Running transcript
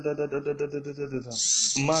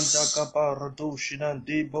Manda Gabarado Shinan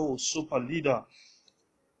Debo Superlida.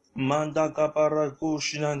 Manda Gabara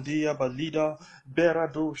Goshinandia Balida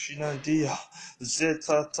Berado Shinandia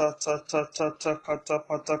Zeta Tata Tata Takata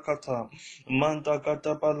Patakata Manda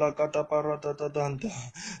Gadabala Gadabara Danda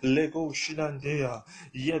Lego Shinandia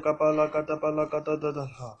Yegabala Gadabala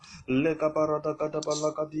Gadadada Legabarada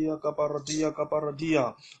Gadabala Gadia Gabaradia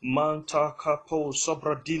Gabaradia Manta Capo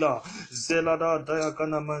Sobradila Zelada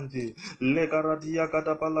Diaganamandi Legaradia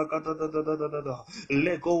Gadabala Gadadada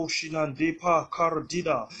Lego Shinandipa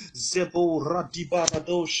Cardida Zebo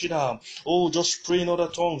Radibarado Shida. Oh, just pray in other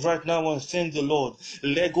tongues right now and thank the Lord.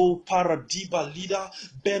 Lego Paradiba Lida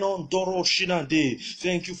Benon Doro Shinande.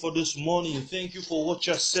 Thank you for this morning. Thank you for what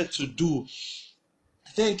you're set to do.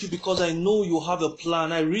 Thank you because I know you have a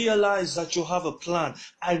plan. I realize that you have a plan.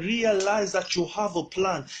 I realize that you have a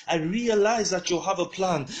plan. I realize that you have a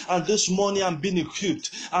plan. And this morning I'm being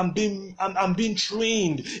equipped. I'm being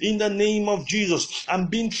trained in the name of Jesus. I'm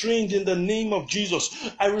being trained in the name of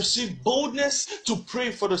Jesus. I receive boldness to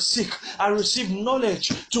pray for the sick. I receive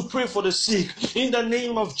knowledge to pray for the sick. In the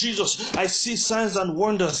name of Jesus, I see signs and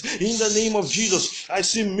wonders. In the name of Jesus, I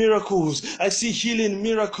see miracles. I see healing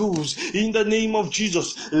miracles. In the name of Jesus.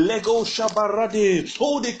 Lego Shabarade.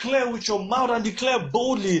 Oh, declare with your mouth and declare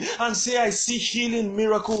boldly and say, I see healing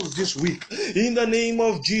miracles this week. In the name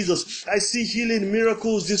of Jesus, I see healing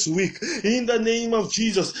miracles this week. In the name of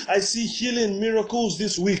Jesus, I see healing miracles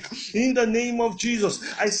this week. In the name of Jesus,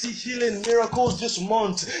 I see healing miracles this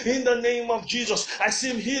month. In the name of Jesus, I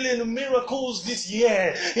see healing miracles this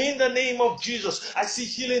year. In the name of Jesus, I see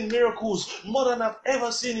healing miracles more than I've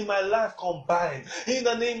ever seen in my life combined. In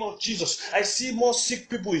the name of Jesus, I see more sick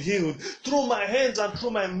people healed through my hands and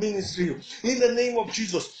through my ministry. In the name of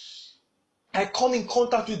Jesus, I come in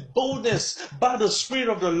contact with boldness by the Spirit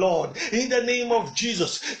of the Lord. In the name of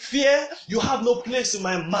Jesus. Fear, you have no place in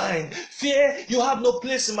my mind. Fear, you have no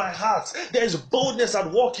place in my heart. There is boldness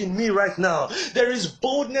at work in me right now. There is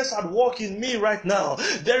boldness at work in me right now.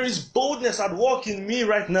 There is boldness at work in me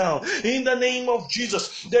right now. In the name of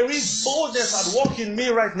Jesus. There is boldness at work in me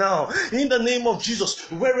right now. In the name of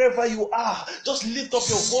Jesus. Wherever you are, just lift up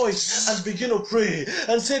your voice and begin to pray.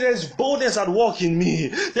 And say, there's boldness at work in me.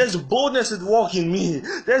 There's boldness at work in me.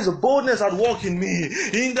 There's a boldness at work in me.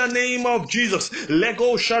 In the name of Jesus.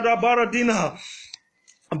 Lego Shadabaradina.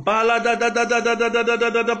 Bala da da da da da da da da da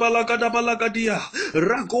da da balagadia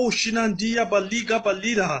rago shinandia baliga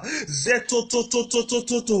balida zeto to to to to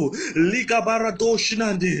to to liga barado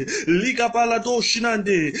shinandi liga balado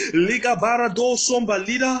shinandi liga barado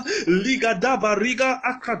sombalida liga da bariga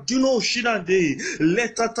akaduno shinandi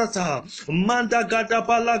leta tata manda gada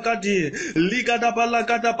balagadi liga da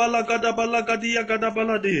balagada balagadia gada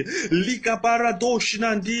baladi liga barado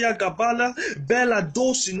shinandia gabala bela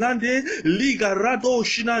do sinande liga rado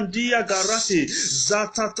Shinandia garati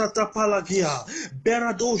zatatata palagia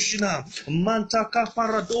beradoshina mantaka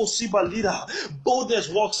paradosi balida. Boldness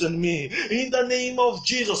walks in me. In the name of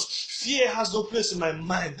Jesus, fear has no place in my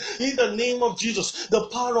mind. In the name of Jesus, the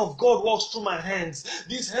power of God walks through my hands.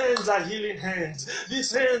 These hands are healing hands.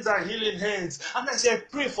 These hands are healing hands. And as I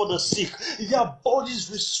pray for the sick, their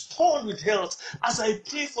bodies respond with health. As I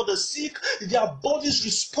pray for the sick, their bodies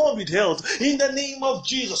respond with health. In the name of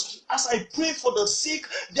Jesus, as I pray for the sick,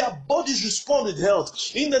 their bodies respond with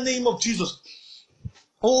health. In the name of Jesus.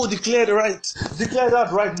 Oh, declare that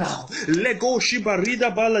right now. Lego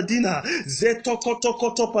shibarida baladina, zeto koto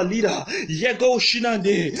koto palida, yego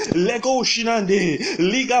shinande, lego shinande,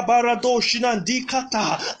 liga barado shinandi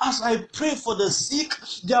kata. As I pray for the sick,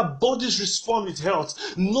 their bodies respond with health.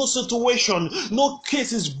 No situation, no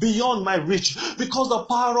case is beyond my reach, because the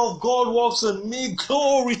power of God works in me.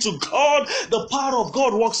 Glory to God. The power of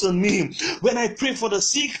God works in me. When I pray for the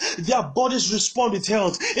sick, their bodies respond with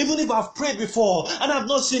health. Even if I've prayed before and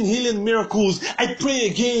I've not seen healing miracles, I pray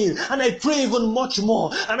again and I pray even much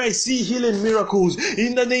more and I see healing miracles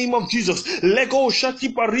in the name of Jesus. Lego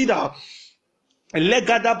shati parida.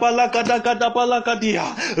 Legada balagada gada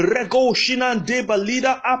balagadia rego shinan de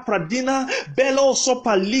balida apradina belo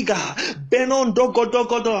sopaliga benon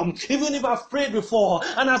dogodogodom. Even if I've prayed before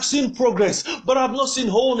and I've seen progress but I've not seen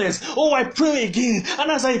wholeness, oh, I pray again,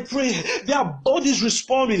 and as I pray, their bodies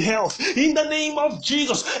respond with health in the name of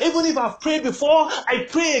Jesus. Even if I've prayed before, I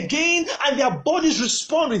pray again and their bodies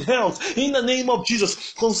respond with health in the name of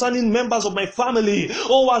Jesus. Concerning members of my family,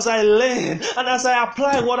 oh, as I learn and as I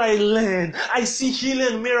apply what I learn, I see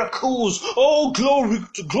healing miracles. Oh, glory,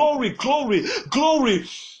 glory, glory, glory.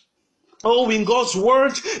 Oh, in God's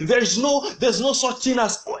word, there's no such thing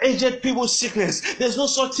as aged people's sickness. There's no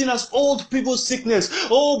such thing as old people's sickness.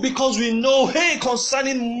 Oh, because we know, hey,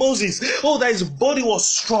 concerning Moses, oh, that his body was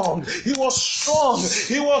strong. He was strong.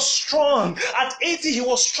 He was strong. At 80, he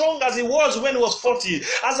was strong as he was when he was 40.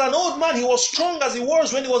 As an old man, he was strong as he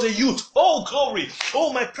was when he was a youth. Oh, glory.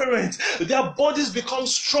 Oh, my parents, their bodies become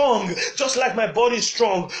strong, just like my body is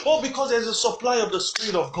strong. Oh, because there's a supply of the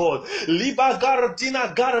Spirit of God. Liba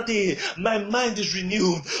Garadina Garati. My mind is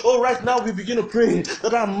renewed. Oh, right now we begin to pray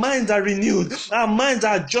that our minds are renewed. Our minds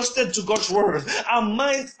are adjusted to God's word. Our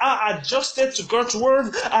minds are adjusted to God's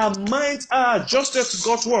word. Our minds are adjusted to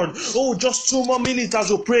God's word. Oh, just 2 more minutes as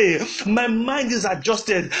we pray. My mind is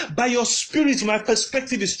adjusted. By your spirit, my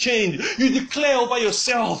perspective is changed. You declare over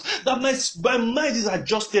yourself that my mind is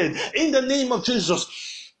adjusted. In the name of Jesus.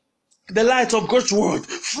 The light of God's word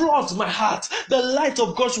floods my heart. The light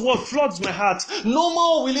of God's word floods my heart. No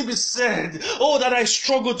more will it be said, oh, that I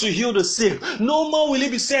struggle to heal the sick. No more will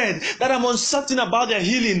it be said that I'm uncertain about their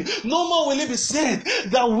healing. No more will it be said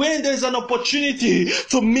that when there's an opportunity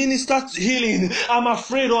to minister healing, I'm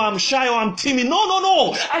afraid or I'm shy or I'm timid. No.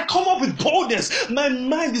 I come up with boldness. My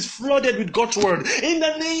mind is flooded with God's word. In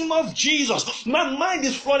the name of Jesus, my mind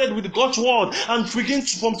is flooded with God's word. And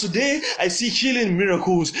from today, I see healing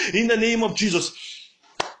miracles. In the name of Jesus.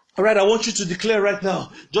 All right, I want you to declare right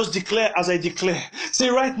now. Just declare as I declare. Say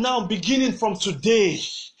right now, beginning from today,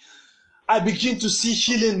 I begin to see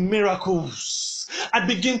healing miracles. I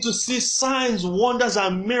begin to see signs, wonders,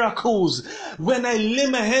 and miracles. When I lay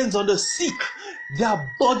my hands on the sick,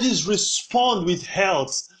 their bodies respond with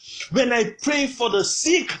health. When I pray for the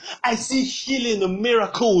sick, I see healing and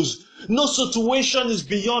miracles. No situation is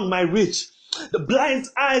beyond my reach. The blind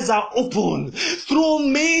eyes are open. Through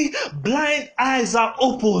me, blind eyes are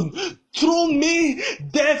open. Through me,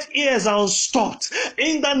 deaf ears are unstopped.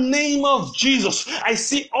 In the name of Jesus, I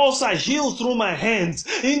see ulcer healed through my hands.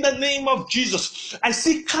 In the name of Jesus, I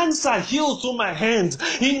see cancer healed through my hands.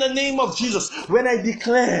 In the name of Jesus, when I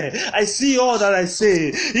declare, I see all that I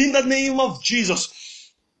say. In the name of Jesus.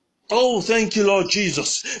 Oh, thank you, Lord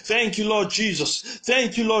Jesus. Thank you, Lord Jesus.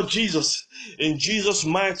 Thank you, Lord Jesus. In Jesus'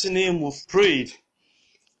 mighty name we've prayed.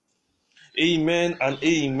 Amen and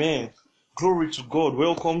amen. Glory to God.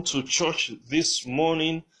 Welcome to church this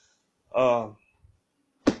morning. I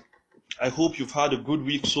hope you've had a good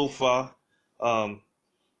week so far. I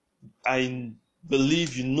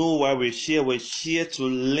believe you know why we're here. We're here to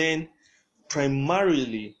learn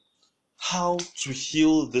primarily how to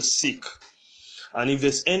heal the sick. And if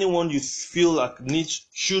there's anyone you feel like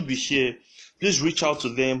should be here, please reach out to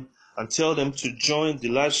them and tell them to join. The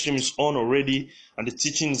live stream is on already and the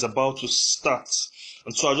teaching is about to start.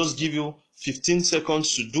 And so I'll just give you 15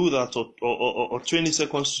 seconds to do that or 20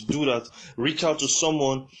 seconds to do that. Reach out to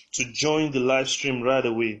someone to join the live stream right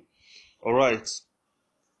away. All right.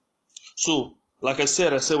 So, like I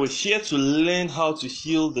said, we're here to learn how to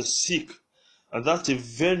heal the sick. And that's a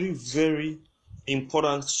very, very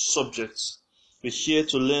important subject. We're here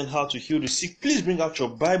to learn how to heal the sick. Please bring out your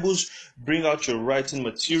Bibles, bring out your writing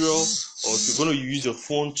material, or if you're going to use your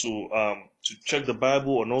phone to check the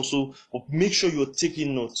Bible, and also make sure you're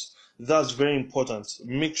taking notes. That's very important.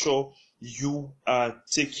 Make sure you are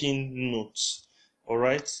taking notes. All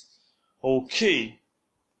right? Okay.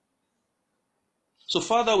 So,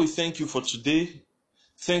 Father, we thank you for today.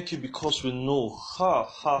 Thank you because we know, that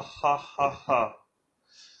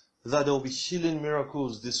there will be healing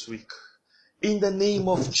miracles this week. In the name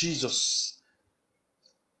of Jesus,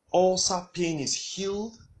 ulcer pain is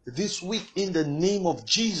healed this week in the name of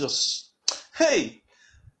Jesus. Hey,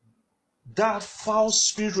 that foul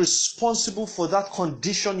spirit responsible for that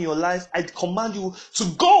condition in your life, I command you to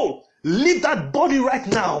go. Leave that body right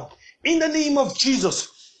now. In the name of Jesus,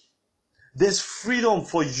 there's freedom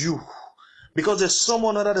for you. Because there's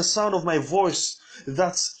someone under the sound of my voice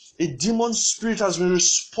that's a demon spirit has been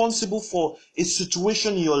responsible for a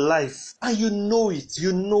situation in your life. And you know it.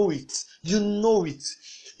 You know it. You know it.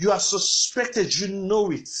 You are suspected. You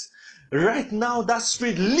know it. Right now, that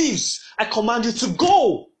spirit leaves. I command you to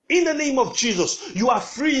go. In the name of Jesus. You are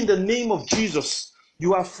free in the name of Jesus.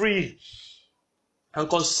 You are free. And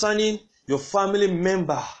concerning your family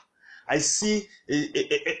member, I see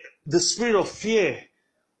the spirit of fear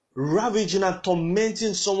ravaging and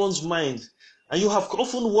tormenting someone's mind. And you have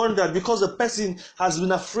often wondered because the person has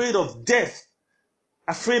been afraid of death.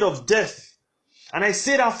 Afraid of death. And I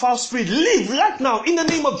say that foul spirit, leave right now in the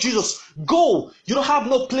name of Jesus. Go. You don't have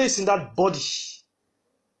no place in that body.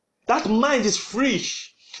 That mind is free.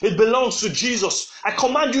 It belongs to Jesus. I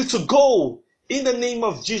command you to go in the name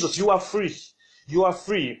of Jesus. You are free. You are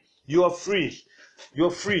free. You are free.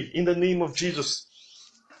 You're free in the name of Jesus.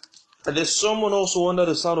 And there's someone also under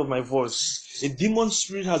the sound of my voice. A demon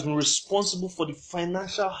spirit has been responsible for the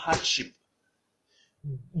financial hardship.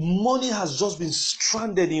 Money has just been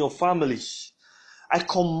stranded in your family. I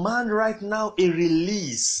command right now a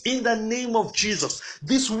release in the name of Jesus.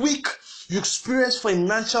 This week, you experience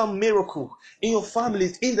financial miracle in your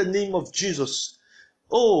family in the name of Jesus.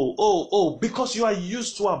 Because you are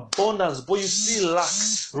used to abundance, but you still lack.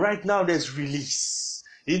 Right now, there's release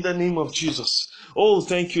in the name of Jesus. Oh,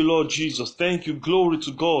 thank you, Lord Jesus. Thank you. Glory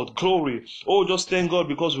to God. Glory. Oh, just thank God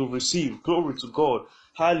because we've received. Glory to God.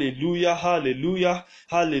 Hallelujah. Hallelujah.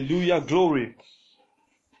 Hallelujah. Glory.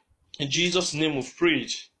 In Jesus' name we've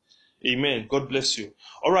prayed. Amen. God bless you.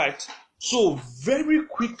 All right. So very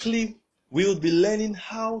quickly, we'll be learning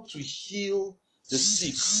how to heal the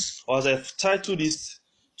sick. Or as I've titled this,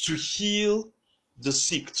 to heal the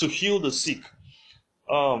sick. To heal the sick.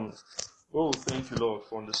 Thank you, Lord,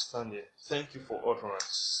 for understanding. Thank you for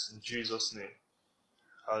utterance. In Jesus' name.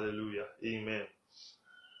 Hallelujah. Amen.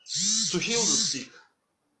 To heal the sick.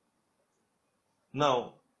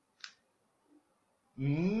 Now,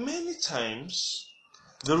 many times,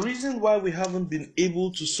 the reason why we haven't been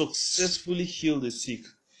able to successfully heal the sick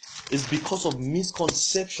is because of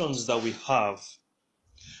misconceptions that we have.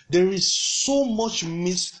 There is so much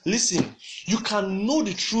listen, you can know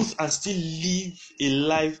the truth and still live a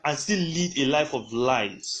life and still lead a life of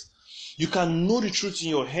lies. You can know the truth in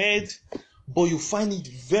your head, but you find it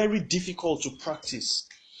very difficult to practice.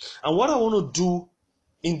 And what I want to do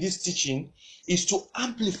in this teaching is to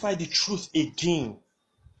amplify the truth again.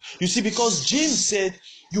 You see, because James said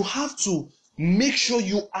you have to make sure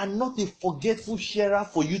you are not a forgetful hearer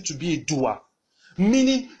for you to be a doer.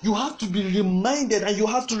 Meaning you have to be reminded, and you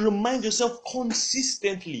have to remind yourself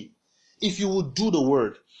consistently if you will do the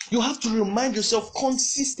word. You have to remind yourself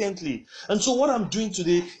consistently. And so what I'm doing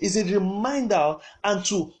today is a reminder and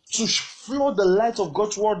to flood the light of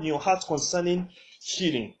God's word in your heart concerning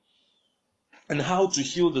healing and how to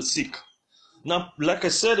heal the sick. Now, like I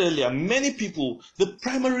said earlier, many people, the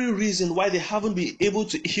primary reason why they haven't been able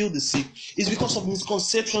to heal the sick is because of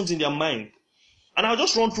misconceptions in their mind. And I'll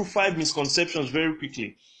just run through 5 misconceptions very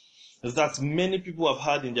quickly that many people have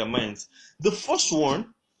had in their minds. The first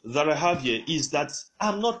one that I have here is that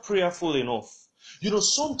I'm not prayerful enough. You know,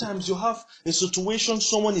 sometimes you have a situation,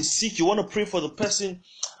 someone is sick, you want to pray for the person,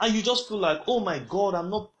 and you just feel like, oh my God,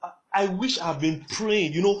 I wish I've been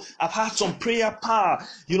praying, you know, I've had some prayer power,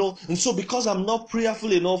 you know, and so because I'm not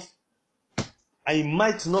prayerful enough, I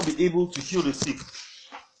might not be able to heal the sick.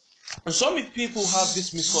 And some people have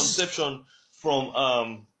this misconception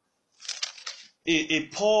from a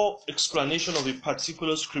poor explanation of a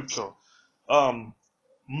particular scripture.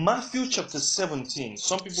 Matthew chapter 17.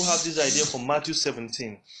 Some people have this idea from Matthew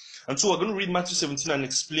 17. And so we're going to read Matthew 17 and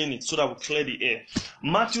explain it so that we clear the air.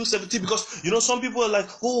 Matthew 17, because you know some people are like,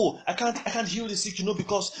 oh, I can't heal the sick, you know,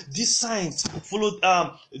 because these signs followed.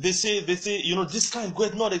 They say, you know, this kind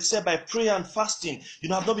goeth not except by prayer and fasting. You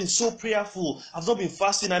know, I've not been so prayerful. I've not been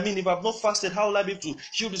fasting. I mean, if I've not fasted, how will I be able to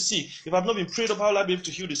heal the sick? If I've not been prayed up, how will I be able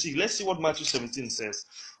to heal the sick? Let's see what Matthew 17 says.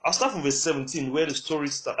 I'll start from verse 17, where the story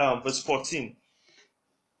verse 14.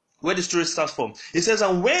 Where the story starts from. It says,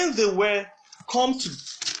 and when they were come to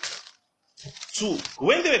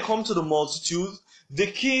the multitude,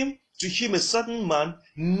 they came to him a certain man,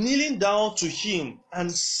 kneeling down to him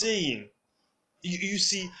and saying, you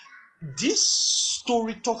see, this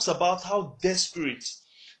story talks about how desperate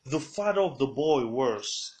the father of the boy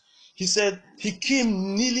was. He said he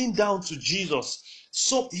came kneeling down to Jesus.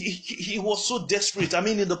 So he was so desperate. I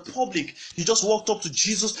mean, in the public, he just walked up to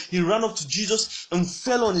Jesus. He ran up to Jesus and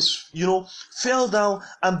fell down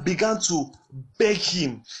and began to beg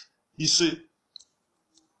him. You see,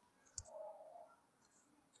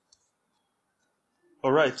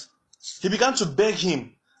 all right. He began to beg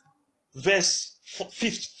him. Verse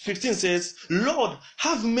 15 says, Lord,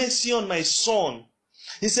 have mercy on my son.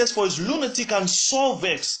 He says, for his lunatic and sore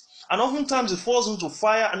vexed, and oftentimes it falls into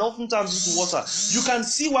fire and oftentimes into water. You can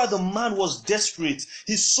see why the man was desperate.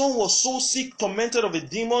 His son was so sick, tormented of a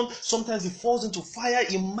demon. Sometimes he falls into fire.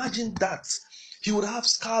 Imagine that. He would have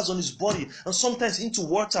scars on his body and sometimes into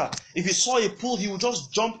water. If he saw a pool, he would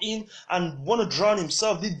just jump in and want to drown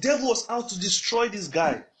himself. The devil was out to destroy this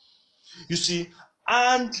guy. You see,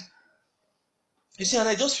 and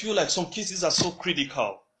I just feel like some cases are so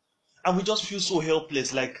critical. And we just feel so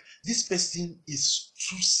helpless, like this person is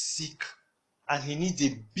too sick and he needs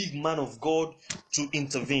a big man of God to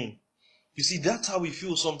intervene. You see, that's how we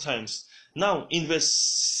feel sometimes. Now, in verse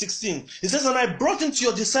 16, it says, and I brought him to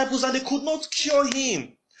your disciples and they could not cure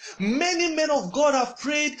him. Many men of God have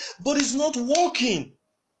prayed, but it's not working.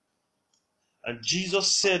 And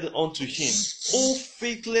Jesus said unto him, O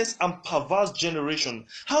faithless and perverse generation,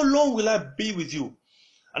 how long will I be with you?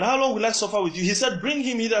 And how long will I suffer with you? He said, bring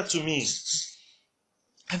him hither to me.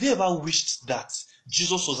 Have you ever wished that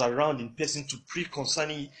Jesus was around in person to pray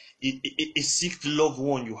concerning a sick loved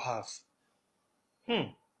one you have?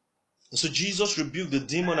 So Jesus rebuked the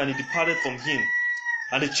demon and he departed from him.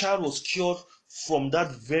 And the child was cured from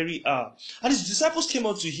that very hour. And his disciples came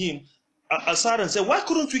up to him aside and said, why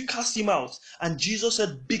couldn't we cast him out? And Jesus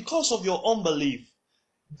said, because of your unbelief.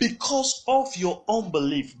 Because of your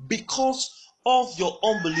unbelief. Because of your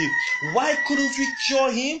unbelief. Why couldn't we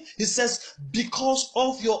cure him? He says, because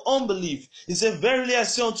of your unbelief. He said, verily I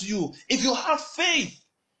say unto you, if you have faith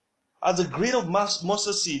as a grain of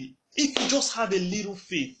mustard seed, if you just have a little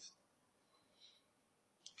faith.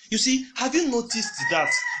 You see, have you noticed that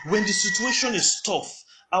when the situation is tough,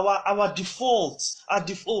 our default,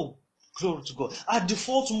 glory to God, our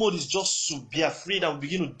default mode is just to be afraid and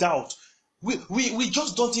begin to doubt. We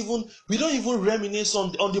just don't even reminisce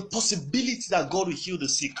on the possibility that God will heal the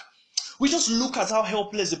sick. We just look at how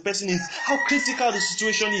helpless the person is, how critical the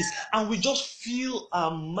situation is, and we just feel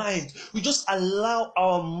our mind. We just allow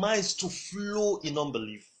our minds to flow in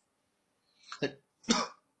unbelief.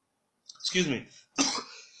 Excuse me.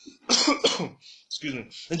 Excuse me.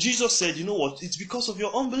 And Jesus said, you know what? It's because of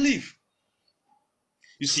your unbelief.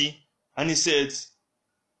 You see? And he said,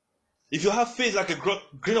 if you have faith like a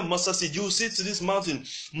grain of mustard seed, you will say to this mountain,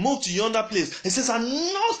 move to yonder place. He says, and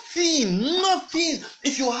nothing,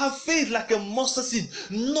 if you have faith like a mustard seed,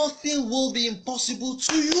 nothing will be impossible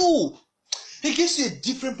to you. He gives you a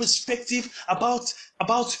different perspective about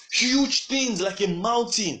huge things like a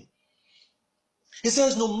mountain. He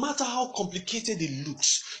says, no matter how complicated it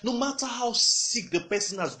looks, no matter how sick the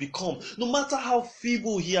person has become, no matter how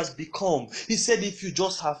feeble he has become, he said, if you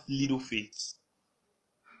just have little faith.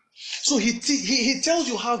 So he tells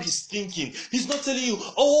you how he's thinking. He's not telling you,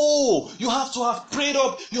 oh, you have to have prayed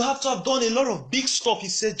up, you have to have done a lot of big stuff. He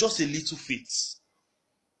said, just a little faith.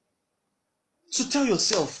 So tell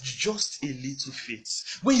yourself, just a little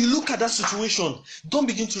faith. When you look at that situation, don't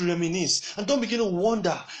begin to reminisce and don't begin to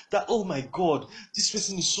wonder that, oh my God, this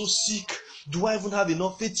person is so sick. Do I even have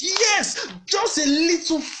enough faith? Yes, just a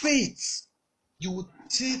little faith. You would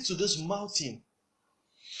say to this mountain.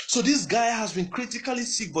 So this guy has been critically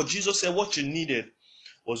sick, but Jesus said what you needed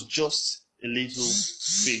was just a little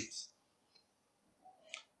faith.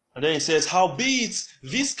 And then he says, howbeit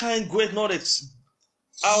this kind goeth not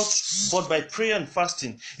out but by prayer and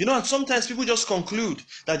fasting. You know, and sometimes people just conclude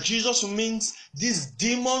that Jesus means this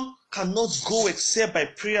demon cannot go except by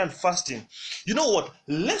prayer and fasting. You know what?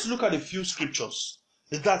 Let's look at a few scriptures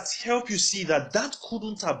that help you see that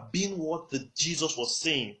couldn't have been what Jesus was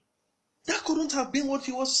saying. That couldn't have been what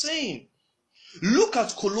he was saying. Look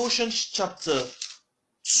at Colossians chapter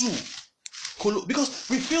 2. Because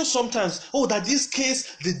we feel sometimes, that this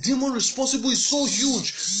case, the demon responsible is so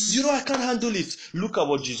huge. You know, I can't handle it. Look at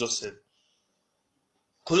what Jesus said.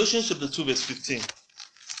 Colossians chapter 2 verse 15.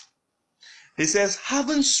 He says,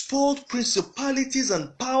 having spoiled principalities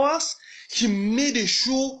and powers, he made a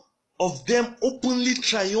show of them, openly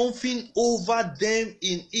triumphing over them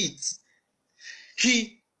in it.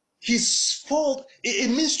 He spoiled.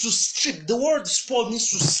 It means to strip. The word spoiled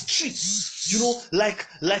means to strip. You know, like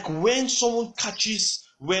when someone catches,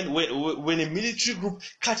 when a military group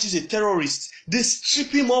catches a terrorist, they strip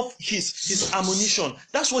him of his ammunition.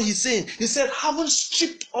 That's what he's saying. He said, having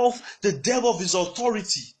stripped off the devil of his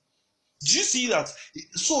authority. Do you see that?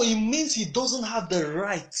 So it means he doesn't have the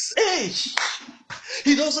right.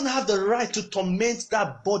 He doesn't have the right to torment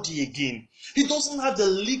that body again. He doesn't have the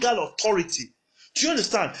legal authority. Do you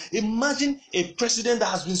understand? Imagine a president that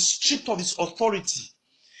has been stripped of his authority.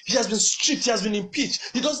 He has been stripped, he has been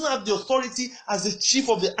impeached. He doesn't have the authority as the chief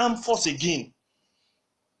of the armed force again.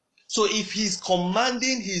 So if he's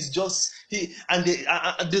commanding,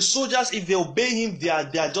 the soldiers, if they obey him, they are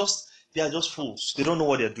just fools. They don't know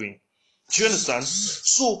what they're doing. Do you understand?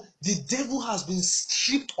 So the devil has been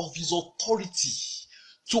stripped of his authority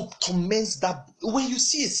to torment that. When you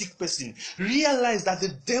see a sick person, realize that the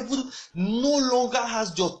devil no longer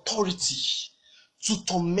has the authority to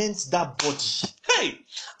torment that body. Hey!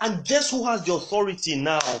 And guess who has the authority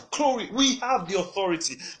now? Glory, we have the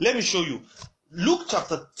authority. Let me show you. Luke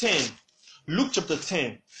chapter 10. Luke chapter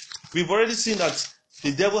 10. We've already seen that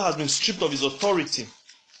the devil has been stripped of his authority.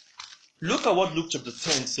 Look at what Luke chapter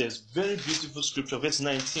 10 says. Very beautiful scripture, verse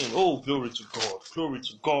 19. Oh, glory to God, glory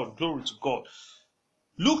to God, glory to God.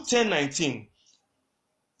 Luke 10:19.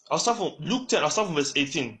 I'll start from verse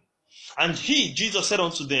 18. And he, Jesus, said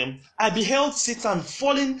unto them, I beheld Satan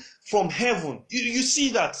falling from heaven. You see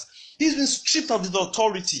that? He's been stripped of his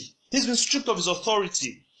authority. He's been stripped of his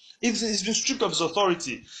authority. He's been stripped of his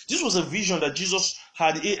authority. This was a vision that Jesus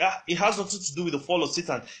had. It has nothing to do with the fall of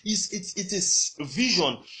Satan. It is a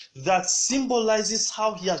vision that symbolizes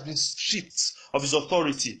how he has been stripped of his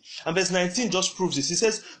authority. And verse 19 just proves this. He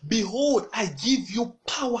says, behold, I give you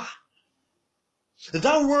power.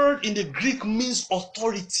 That word in the Greek means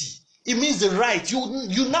authority. It means the right.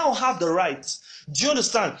 You now have the right. Do you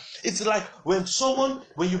understand? It's like when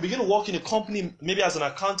you begin to work in a company, maybe as an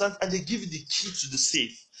accountant, and they give you the key to the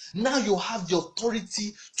safe. Now you have the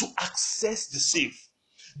authority to access the safe.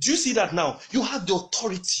 Do you see that now? You have the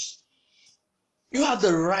authority. You have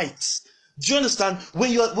the right. Do you understand?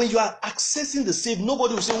 When you are accessing the safe,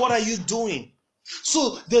 nobody will say, what are you doing?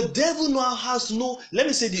 So the devil now has let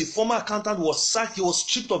me say the former accountant was sacked, he was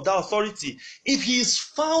stripped of that authority. If he is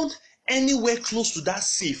found anywhere close to that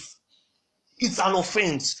safe, it's an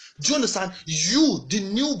offense. Do you understand? You, the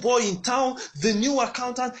new boy in town, the new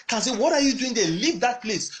accountant, can say, what are you doing there? Leave that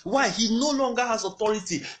place. Why? He no longer has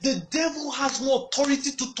authority. The devil has no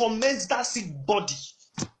authority to torment that sick body.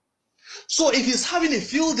 So if he's having a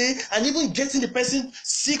field day and even getting the person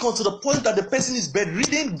sick unto the point that the person is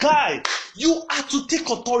bedridden, guy, you are to take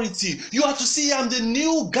authority. You are to say, I'm the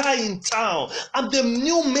new guy in town. I'm the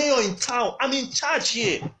new mayor in town. I'm in charge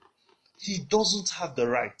here. He doesn't have the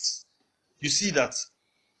right. You see that?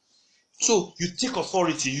 So you take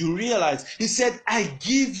authority. You realize, he said, I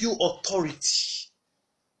give you authority.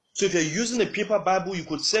 So if you're using a paper Bible, you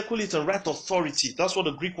could circle it and write authority. That's what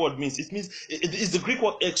the Greek word means. It's the Greek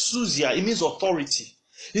word exousia. It means authority.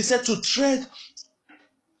 He said to tread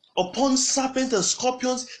upon serpents and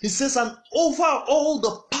scorpions. He says, and over all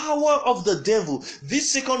the power of the devil.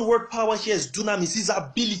 This second word power here is dunamis, his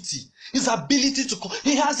ability. He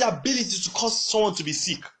has the ability to cause someone to be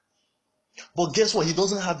sick. But guess what? He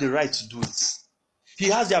doesn't have the right to do it. He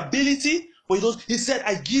has the ability, but he said,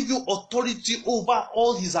 I give you authority over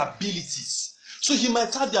all his abilities. So he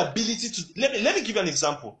might have the ability to, let me give you an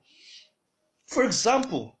example. For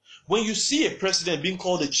example, when you see a president being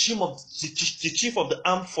called the chief of the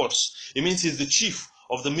armed force, it means he's the chief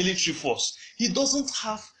of the military force. He doesn't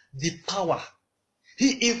have the power.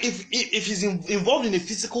 If he's involved in a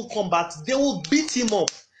physical combat, they will beat him up.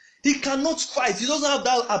 He cannot fight. He doesn't have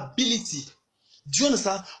that ability. Do you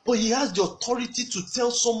understand? But he has the authority to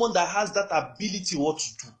tell someone that has that ability what to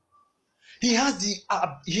do. He has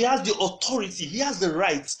the authority. He has the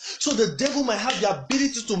right. So the devil might have the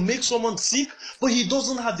ability to make someone sick, but he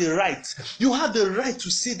doesn't have the right. You have the right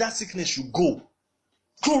to say that sickness should go.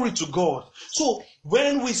 Glory to God. So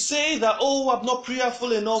when we say that, oh, I'm not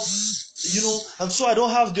prayerful enough, and so I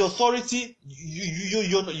don't have the authority,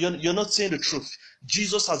 you're not saying the truth.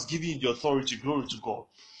 Jesus has given you the authority. Glory to God.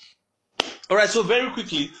 All right, so very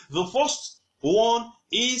quickly, the first one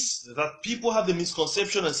is that people have the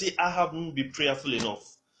misconception and say, I haven't been prayerful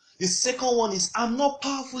enough. The second one is, I'm not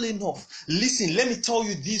powerful enough. Listen, let me tell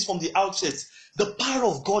you this from the outset. The power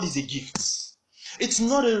of God is a gift. It's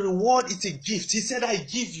not a reward, it's a gift. He said, I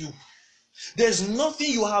give you. There's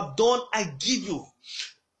nothing you have done, I give you.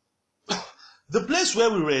 The place where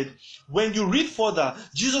we read, when you read further,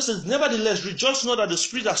 Jesus says, nevertheless, rejoice not that the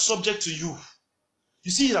spirits are subject to you. You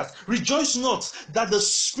see that? Rejoice not that the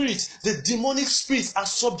spirits, the demonic spirits are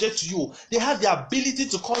subject to you. They have the ability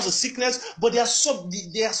to cause a sickness, but they are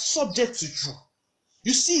subject to you.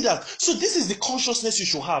 You see that? So this is the consciousness you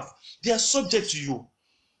should have. They are subject to you.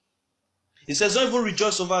 He says, don't even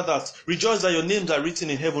rejoice over that. Rejoice that your names are written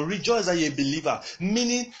in heaven. Rejoice that you're a believer.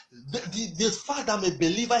 Meaning, the fact that I'm a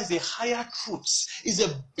believer is a higher truth. Is a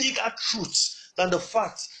bigger truth than the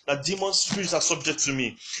fact that demon spirits are subject to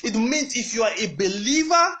me. It means if you are a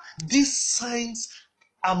believer, these signs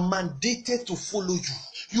are mandated to follow you.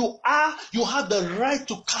 You have the right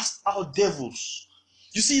to cast out devils.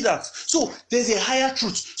 You see that? So there's a higher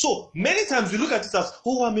truth. So many times we look at it as,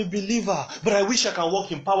 oh, I'm a believer, but I wish I can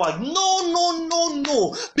walk in power. No.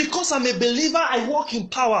 Because I'm a believer, I walk in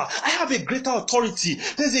power. I have a greater authority.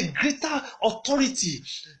 There's a greater authority.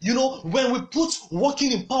 When we put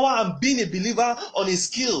walking in power and being a believer on a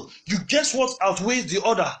scale, you guess what outweighs the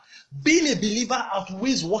other? Being a believer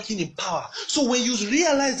outweighs walking in power. So when you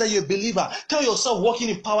realize that you're a believer, tell yourself walking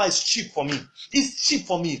in power is cheap for me. It's cheap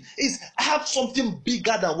for me. I have something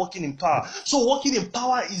bigger than walking in power. So walking in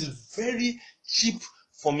power is very cheap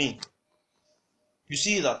for me. You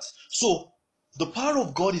see that? So the power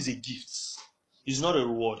of God is a gift. It's not a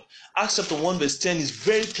reward. Acts chapter 1 verse 10 is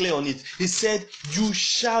very clear on it. He said, you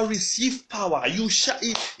shall receive power.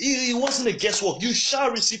 It wasn't a guesswork. You shall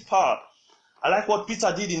receive power. I like what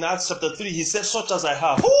Peter did in Acts chapter 3. He said, such as I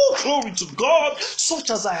have. Oh, glory to God.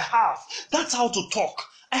 Such as I have. That's how to talk.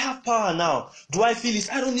 I have power now. Do I feel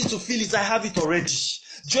it? I don't need to feel it. I have it already.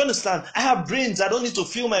 Do you understand? I have brains. I don't need to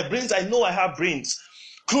feel my brains. I know I have brains.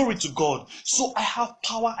 Glory to God. So I have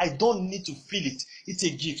power. I don't need to feel it. It's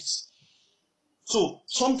a gift. So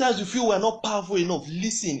sometimes you feel we're not powerful enough.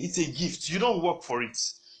 Listen, it's a gift. You don't work for it.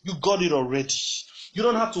 You got it already. You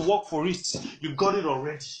don't have to work for it. You got it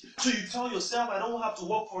already. So you tell yourself, I don't have to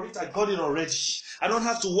work for it. I got it already. I don't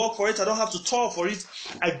have to work for it. I don't have to toil for it.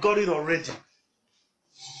 I got it already.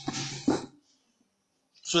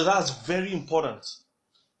 So that's very important.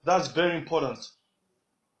 That's very important.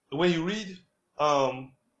 When you read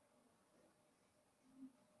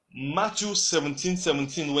Matthew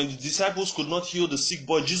 17:17, when the disciples could not heal the sick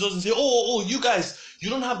boy, Jesus didn't say, oh, you guys, you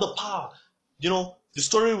don't have the power. You know, the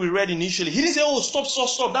story we read initially, he didn't say, oh,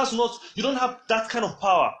 stop. That's not, you don't have that kind of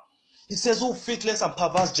power. He says, oh, faithless and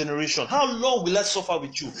perverse generation, how long will I suffer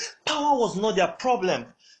with you? Power was not their problem.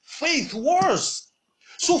 Faith was.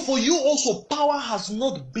 So for you also, power has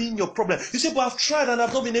not been your problem. You say, but I've tried and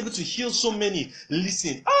I've not been able to heal so many.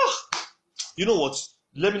 Listen, you know what?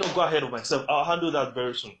 Let me not go ahead of myself. I'll handle that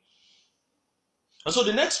very soon. And so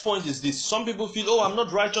the next point is this. Some people feel, oh, I'm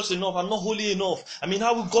not righteous enough. I'm not holy enough. I mean,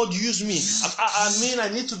 how will God use me? I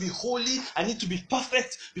need to be holy. I need to be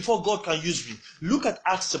perfect before God can use me. Look at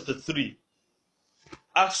Acts chapter 3.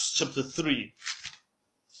 Acts chapter 3.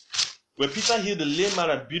 Where Peter healed the lame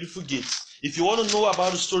man at Beautiful Gates. If you want to know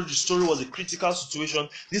about the story was a critical situation.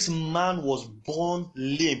 This man was born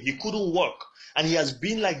lame. He couldn't walk. And he has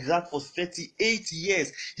been like that for 38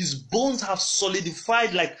 years. His bones have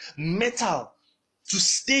solidified like metal to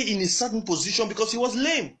stay in a certain position because he was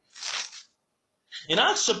lame. In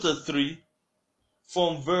Acts chapter 3,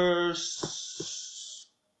 from verse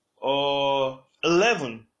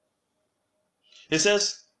 11, it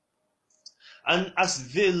says, and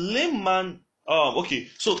as the lame man,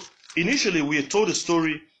 so initially we told the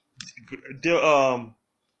story,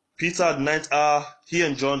 Peter at night hour, he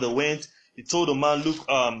and John, they went, he told the man,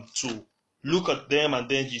 to look at them, and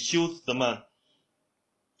then he healed the man.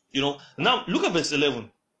 You know, now look at verse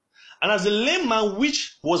 11. And as the lame man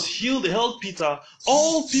which was healed held Peter,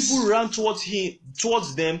 all people ran towards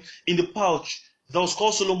them in the pouch that was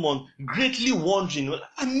called Solomon, greatly wondering.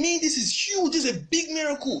 I mean, this is huge. This is a big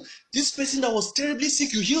miracle. This person that was terribly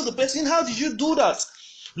sick, you healed the person. How did you do that?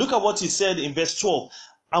 Look at what he said in verse 12.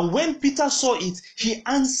 And when Peter saw it, he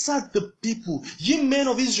answered the people, ye men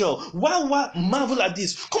of Israel, why marvel at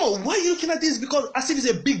this? Come on, why are you looking at this? Because as if it's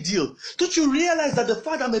a big deal. Don't you realize that the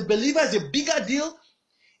fact I'm a believer is a bigger deal?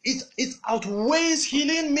 It outweighs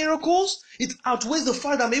healing miracles. It outweighs the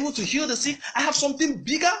fact that I'm able to heal the sick. I have something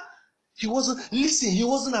bigger. He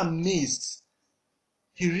wasn't amazed.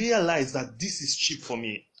 He realized that this is cheap for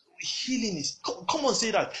me. Healing is, come on,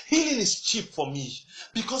 say that. Healing is cheap for me.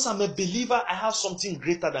 Because I'm a believer, I have something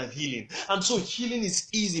greater than healing. And so healing is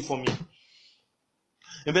easy for me.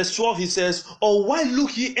 In verse 12 he says, or why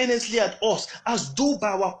look ye earnestly at us, as though by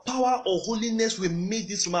our power or holiness we made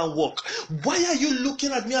this man walk? Why are you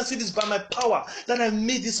looking at me as if it's by my power that I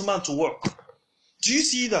made this man to walk? Do you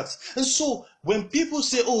see that? And so when people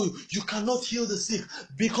say, oh, you cannot heal the sick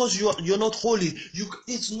because you're not holy,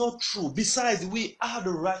 it's not true. Besides, we are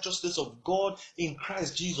the righteousness of God in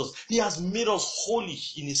Christ Jesus. He has made us holy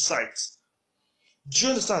in his sight. Do you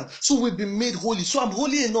understand? So we've been made holy. So I'm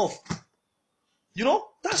holy enough. You know,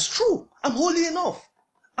 that's true. I'm holy enough.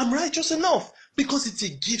 I'm righteous enough because it's a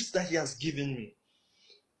gift that he has given me.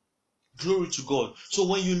 Glory to God. So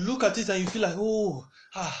when you look at it and you feel like, oh,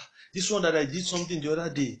 this one that I did something the other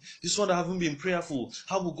day, this one that I haven't been prayerful,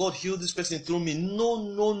 how will God heal this person through me?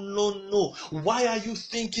 No. Why are you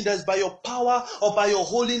thinking that it's by your power or by your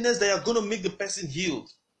holiness that you're going to make the person healed?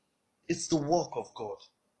 It's the work of God.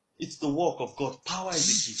 It's the work of God. Power is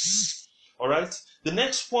a gift. Alright? The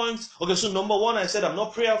next point, okay, so number 1, I said I'm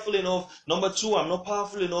not prayerful enough. Number 2, I'm not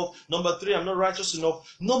powerful enough. Number 3, I'm not righteous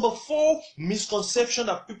enough. Number 4, misconception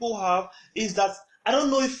that people have is that I don't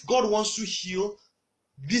know if God wants to heal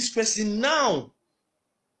this person now.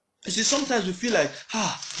 You see, sometimes we feel like,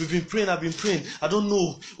 we've been praying, I've been praying. I don't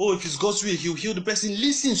know. Oh, if it's God's will, he'll heal the person.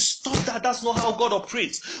 Listen, stop that. That's not how God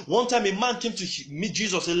operates. One time a man came to meet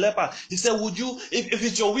Jesus, a leper. He said, would you, if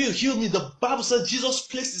it's your will, heal me? The Bible says Jesus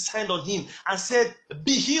placed his hand on him and said,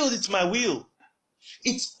 be healed, it's my will.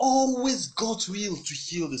 It's always God's will to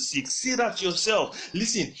heal the sick. Say that to yourself.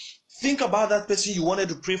 Listen, think about that person you wanted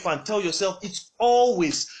to pray for and tell yourself, it's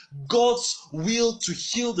always God's will to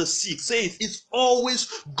heal the sick. Say it. It's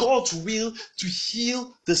always God's will to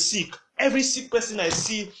heal the sick. Every sick person I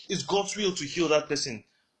see is God's will to heal that person.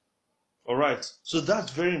 All right. So that's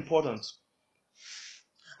very important.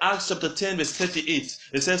 Acts chapter 10 verse 38.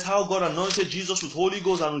 It says how God anointed Jesus with Holy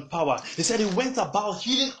Ghost and with power. He said he went about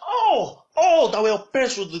healing all that were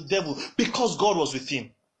oppressed with the devil because God was with him.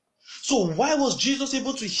 So why was Jesus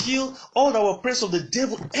able to heal all that were oppressed of the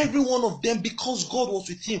devil? Every one of them, because God was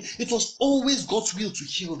with him. It was always God's will to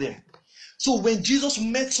heal them. So when Jesus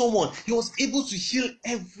met someone, he was able to heal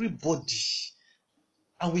everybody.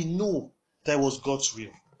 And we know that was God's will.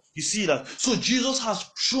 You see that? So Jesus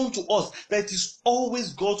has shown to us that it is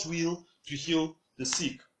always God's will to heal the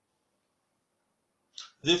sick.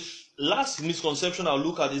 The last misconception I'll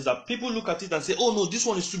look at is that people look at it and say, oh no, this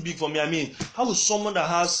one is too big for me. I mean, how is someone that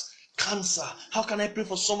has cancer? How can I pray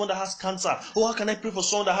for someone that has cancer? Or how can I pray for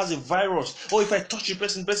someone that has a virus? Or if I touch a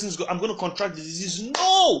person, I'm going to contract the disease.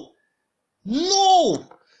 No! No!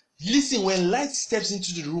 Listen, when light steps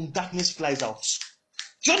into the room, darkness flies out.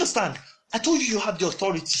 Do you understand? I told you have the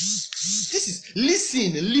authority. This is,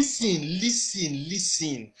 listen.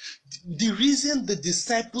 The reason the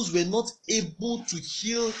disciples were not able to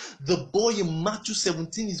heal the boy in Matthew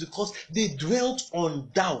 17 is because they dwelt on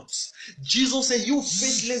doubts. Jesus said, you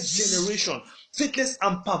faithless generation, faithless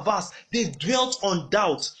and perverse, they dwelt on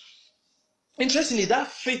doubt. Interestingly, that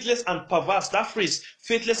faithless and perverse, that phrase,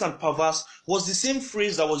 faithless and perverse, was the same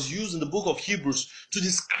phrase that was used in the book of Hebrews to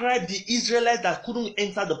describe the Israelites that couldn't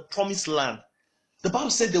enter the promised land. The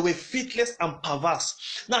Bible said they were faithless and perverse.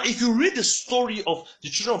 Now, if you read the story of the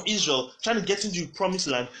children of Israel trying to get into the promised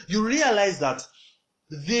land, you realize that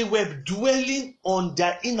they were dwelling on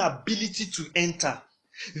their inability to enter.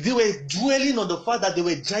 They were dwelling on the fact that they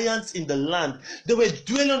were giants in the land. They were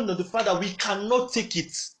dwelling on the fact that we cannot take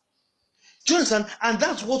it. Do you understand? And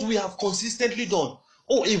that's what we have consistently done.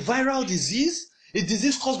 Oh, a viral disease? A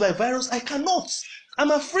disease caused by a virus? I cannot. I'm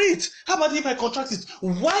afraid. How about if I contract it?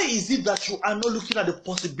 Why is it that you are not looking at the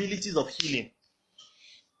possibilities of healing?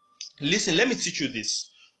 Listen, let me teach you this.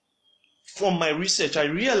 From my research, I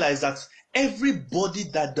realized that everybody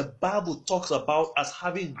that the Bible talks about as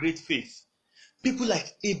having great faith, people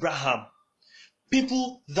like Abraham,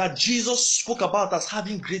 people that Jesus spoke about as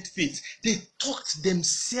having great faith, they talked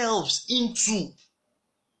themselves into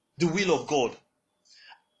the will of God.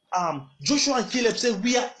 Joshua and Caleb said,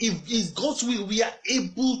 if it's God's will, we are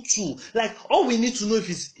able to. Like, all we need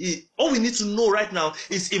to know right now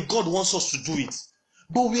is if God wants us to do it.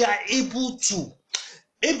 But we are able to.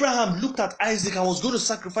 Abraham looked at Isaac and was going to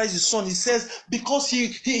sacrifice his son. He says, because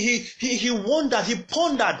he wondered, he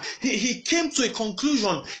pondered, he came to a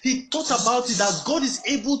conclusion. He thought about it that God is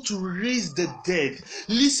able to raise the dead.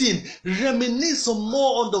 Listen, reminisce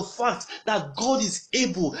more on the fact that God is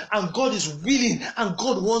able and God is willing and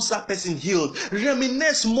God wants that person healed.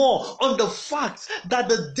 Reminisce more on the fact that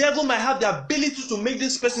the devil might have the ability to make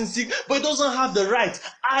this person sick, but he doesn't have the right.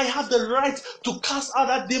 I have the right to cast out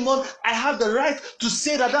that demon. I have the right to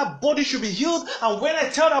say that body should be healed, and when I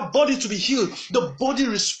tell that body to be healed, the body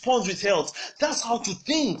responds with health. That's how to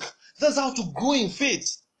think. That's how to grow in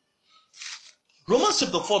faith. Romans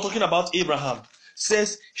chapter 4, talking about Abraham,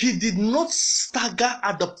 says he did not stagger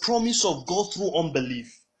at the promise of God through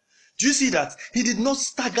unbelief. Do you see that? He did not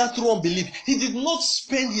stagger through unbelief. He did not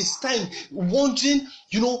spend his time wondering,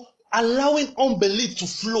 allowing unbelief to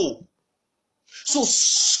flow. So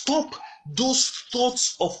stop those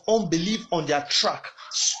thoughts of unbelief on their track.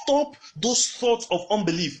 Stop those thoughts of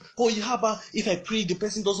unbelief. Oh, if I pray, the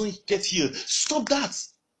person doesn't get healed. Stop that.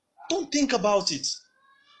 Don't think about it.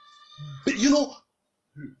 But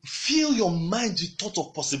fill your mind with thought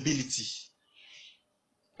of possibility.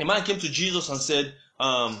 A man came to Jesus and said,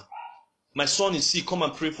 my son is sick, come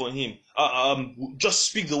and pray for him. Just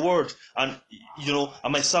speak the word and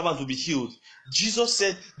my servant will be healed. Jesus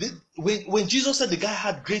said, when Jesus said the guy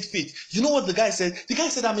had great faith, you know what the guy said? The guy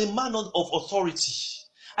said, I'm a man of authority.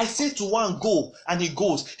 I say to one, go, and he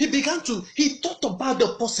goes. He thought about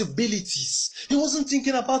the possibilities. He wasn't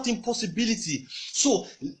thinking about impossibility. So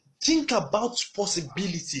think about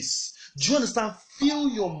possibilities. Do you understand? Fill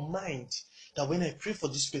your mind that when I pray for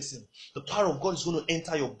this person, the power of God is going to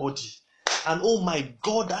enter your body. And oh my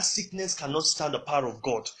God, that sickness cannot stand the power of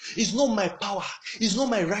God. It's not my power. It's not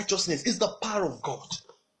my righteousness. It's the power of God.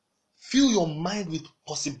 Fill your mind with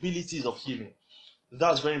possibilities of healing.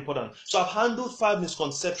 That's very important. So I've handled 5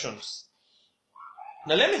 misconceptions.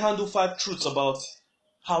 Now let me handle 5 truths about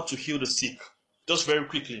how to heal the sick. Just very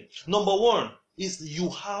quickly. Number 1 is you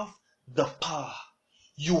have the power.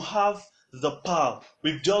 You have the power.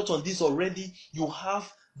 We've dealt on this already. You have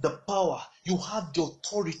the power. You have the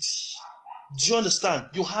authority. Do you understand?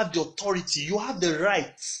 You have the authority. You have the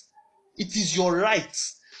right. It is your right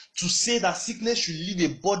to say that sickness should leave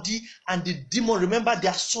a body, and the demon, remember, they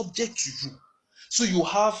are subject to you. So you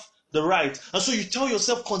have the right. And so you tell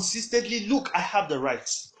yourself consistently, look, I have the right.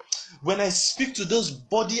 When I speak to this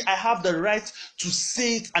body, I have the right to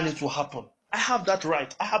say it and it will happen. I have that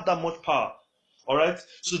right. I have that much power. All right?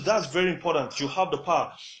 So that's very important. You have the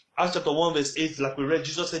power. Acts chapter 1 verse 8, like we read,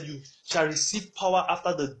 Jesus said, you shall receive power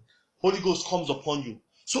after the Holy Ghost comes upon you.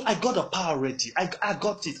 So I got the power ready. I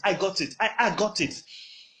got it. I got it. I got it.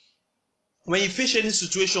 When you face any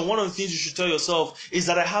situation, one of the things you should tell yourself is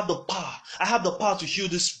that I have the power. I have the power to heal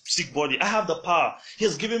this sick body. I have the power. He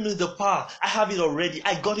has given me the power. I have it already.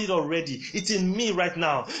 I got it already. It's in me right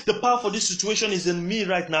now. The power for this situation is in me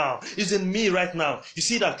right now. It's in me right now. You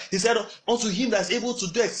see that? He said, unto him that is able to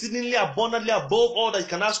do exceedingly abundantly above all that you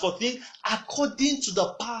can ask or think, according to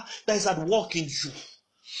the power that is at work in you.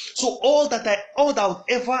 So all that I'll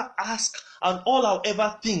ever ask and all I'll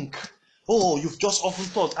ever think, oh, you've just often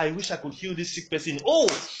thought, I wish I could heal this sick person. Oh,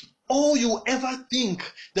 all you ever think,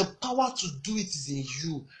 the power to do it is in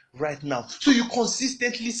you right now. So you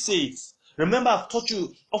consistently say it. Remember, I've taught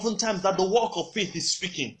you oftentimes that the work of faith is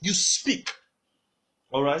speaking. You speak.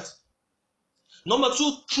 All right? Number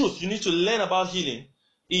 2 truth you need to learn about healing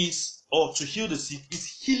is, or to heal the sick, is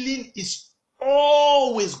healing is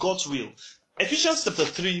always God's will. Ephesians chapter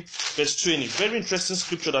 3 verse 20. Very interesting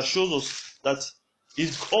scripture that shows us that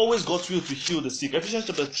it's always God's will to heal the sick. Ephesians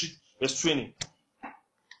chapter 3 verse 20.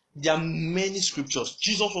 There are many scriptures.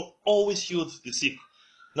 Jesus will always heal the sick.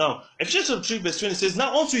 Now, Ephesians chapter 3 verse 20 says,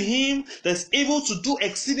 now unto him that is able to do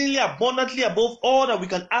exceedingly abundantly above all that we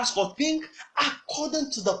can ask or think,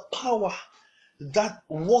 according to the power that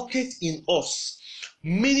worketh in us.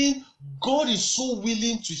 Meaning, God is so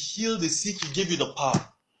willing to heal the sick, he gave you the power.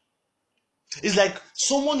 It's like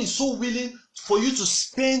someone is so willing for you to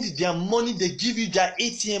spend their money, they give you their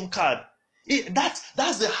ATM card.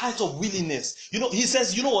 That's the height of willingness. You know, he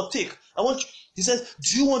says, you know what, take. He says,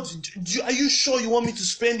 are you sure you want me to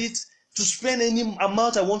spend it? To spend any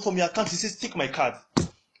amount I want from your account? He says, take my card.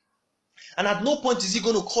 And at no point is he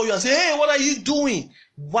going to call you and say, hey, what are you doing?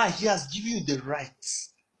 Why? He has given you the right.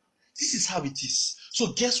 This is how it is.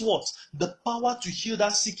 So guess what? The power to heal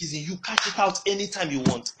that sick is in you. Cash it out anytime you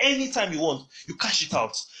want. Anytime you want, you cash it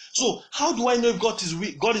out. So how do I know if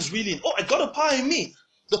God is willing? Oh, I got the power in me.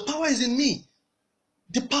 The power is in me.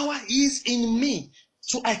 The power is in me.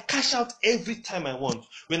 So I cash out every time I want.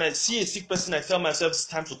 When I see a sick person, I tell myself it's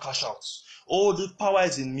time to cash out. Oh, the power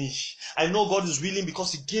is in me. I know God is willing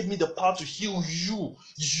because he gave me the power to heal you.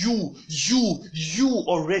 You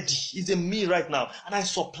already. It's in me right now. And I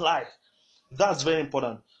supply. That's very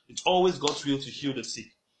important. It's always God's will to heal the sick.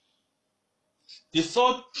 The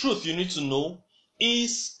third truth you need to know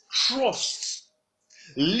is trust.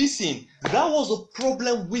 Listen, that was a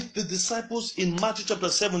problem with the disciples in Matthew chapter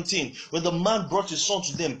 17 when the man brought his son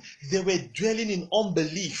to them. They were dwelling in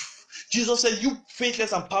unbelief. Jesus said, you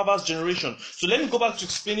faithless and perverse generation. So let me go back to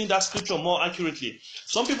explaining that scripture more accurately.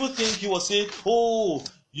 Some people think he was saying, oh,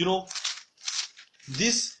 you know,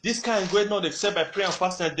 this kind goeth not except by prayer and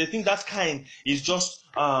fasting. They think that kind is just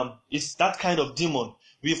it's that kind of demon.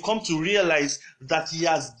 We've come to realize that he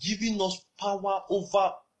has given us power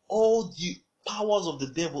over all the powers of the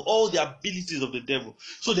devil, all the abilities of the devil.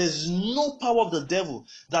 So there's no power of the devil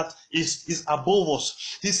that is above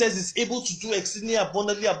us. He says he's able to do exceedingly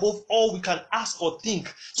abundantly above all we can ask or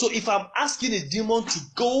think. So if I'm asking a demon to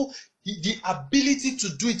go, the ability to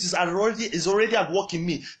do it is already at work in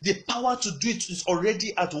me. The power to do it is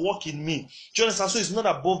already at work in me. Do you understand? So it's not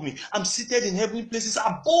above me. I'm seated in heavenly places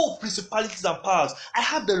above principalities and powers. I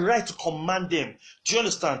have the right to command them. Do you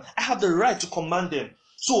understand? I have the right to command them.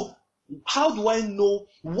 So how do I know?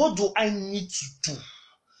 What do I need to do?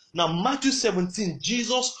 Now, Matthew 17,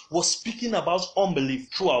 Jesus was speaking about unbelief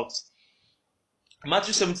throughout.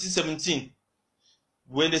 Matthew 17,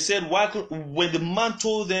 when they said, when the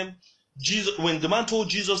man told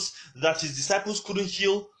Jesus that his disciples couldn't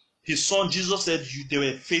heal his son, Jesus said they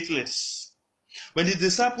were faithless. When the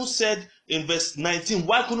disciples said in verse 19,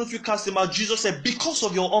 why couldn't you cast him out? Jesus said, because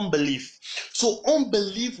of your unbelief. So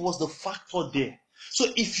unbelief was the factor there. So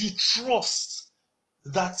if you trust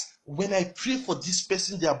that when I pray for this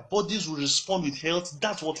person, their bodies will respond with health,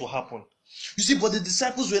 that's what will happen. You see, but the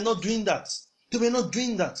disciples were not doing that. They were not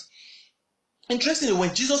doing that. Interestingly,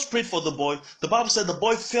 when Jesus prayed for the boy, the Bible said the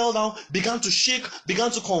boy fell down, began to shake, began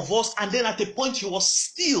to convulse, and then at a point he was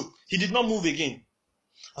still. He did not move again.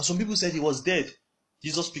 And some people said he was dead.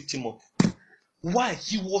 Jesus picked him up. Why?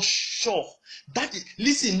 He was sure.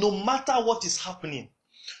 Listen, no matter what is happening,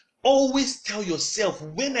 always tell yourself,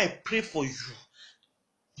 when I pray for you,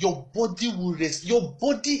 your body will rest. Your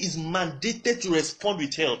body is mandated to respond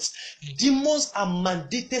with health. Demons are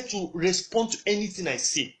mandated to respond to anything I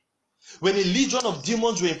say. When a legion of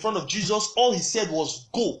demons were in front of Jesus, all he said was,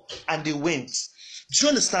 go, and they went. Do you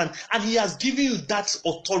understand? And he has given you that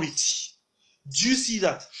authority. Do you see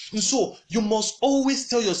that? And so, you must always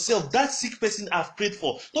tell yourself, that sick person I've prayed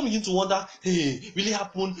for. Don't begin to wonder, hey, will it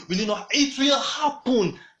happen? Will it not? It will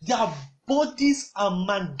happen. Their bodies are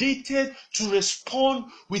mandated to respond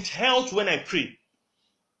with health when I pray.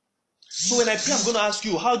 So when I pray, I'm going to ask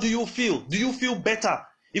you, how do you feel? Do you feel better?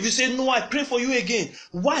 If you say, no, I pray for you again.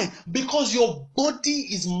 Why? Because your body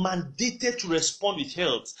is mandated to respond with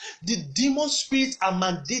health. The demon spirits are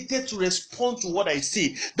mandated to respond to what I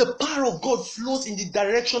say. The power of God flows in the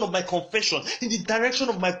direction of my confession, in the direction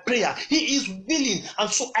of my prayer. He is willing, and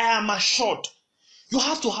so I am assured. You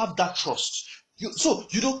have to have that trust. So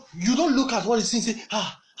you don't look at what he's saying and say,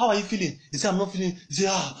 how are you feeling? You say, I'm not feeling. You say,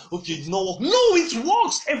 okay, it did not work. No, it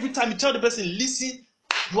works every time. You tell the person, listen,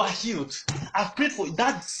 you are healed. I've prayed for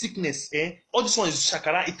that sickness. All this one is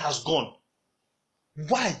shakara, it has gone.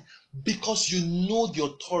 Why? Because you know the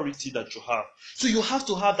authority that you have. So you have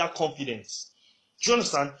to have that confidence. Do you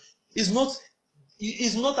understand? It's not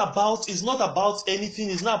about anything.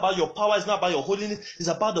 It's not about your power. It's not about your holiness. It's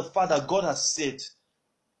about the fact that God has said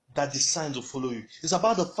that the signs will follow you. It's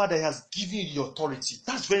about the fact that he has given you the authority.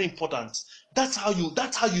 That's very important. That's how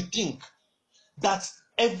you think. That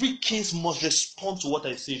every case must respond to what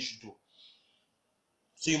I say you should do.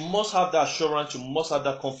 So you must have that assurance, you must have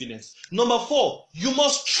that confidence. Number 4, you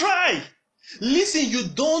must try. Listen, you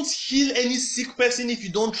don't heal any sick person if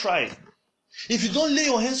you don't try. If you don't lay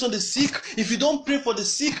your hands on the sick, if you don't pray for the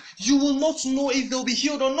sick, you will not know if they'll be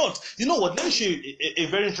healed or not. You know what? Let me share a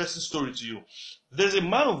very interesting story to you. There's a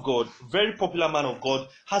man of God, very popular man of God,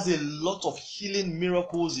 has a lot of healing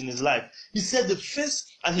miracles in his life. He said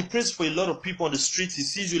and he prays for a lot of people on the street. He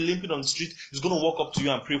sees you limping on the street, he's going to walk up to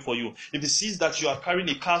you and pray for you. If he sees that you are carrying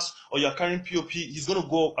a cast or you are carrying POP, he's going to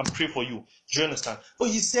go and pray for you. Do you understand? But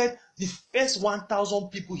he said the first 1,000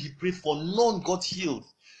 people he prayed for, none got healed.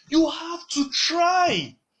 You have to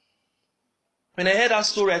try. When I heard that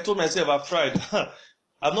story, I told myself, I've tried.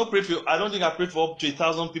 I've not prayed for, I don't think I've prayed for up to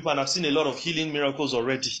 1,000 people, and I've seen a lot of healing miracles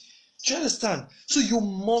already. Do you understand? So you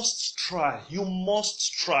must try. You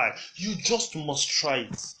must try. You just must try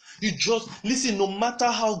it. Listen, no matter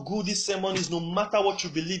how good this sermon is, no matter what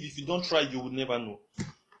you believe, if you don't try, you will never know.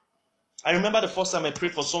 I remember the first time I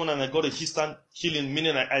prayed for someone and I got a instant healing,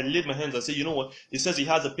 meaning I laid my hands and said, you know what? He says he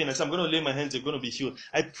has a pain. I said, I'm going to lay my hands, they're going to be healed.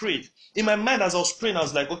 I prayed. In my mind, as I was praying, I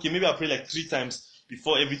was like, okay, maybe I'll pray like 3 times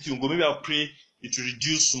before everything will go. Maybe I'll pray, it will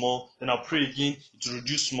reduce more, then I'll pray again, it will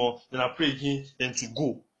reduce more, then I'll pray again, then to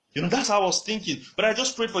go. You know, that's how I was thinking. But I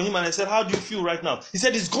just prayed for him and I said, how do you feel right now? He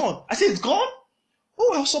said, it's gone. I said, it's gone?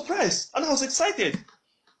 Oh, I was surprised and I was excited. Do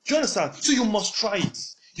you understand? So you must try it.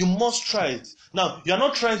 You must try it. Now, you're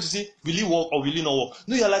not trying to say, will it work or will it not work?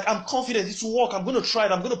 No, you're like, I'm confident it will work. I'm going to try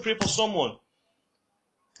it. I'm going to pray for someone.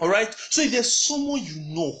 Alright? So if there's someone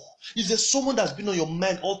you know, if there's someone that's been on your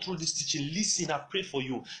mind all through this teaching, listen, I pray for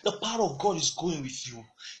you. The power of God is going with you.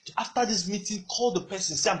 After this meeting, call the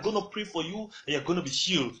person. Say, I'm going to pray for you and you're going to be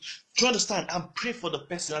healed. Do you understand? And pray for the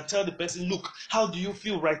person and tell the person, look, how do you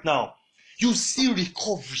feel right now? You see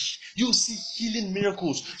recovery. You see healing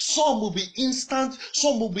miracles. Some will be instant,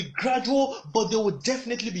 some will be gradual, but they will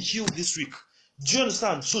definitely be healed this week. Do you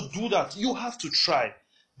understand? So do that. You have to try.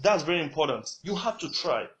 That's very important. You have to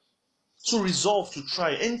try. So resolve to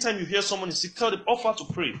try. Anytime you hear someone is sick, tell them, offer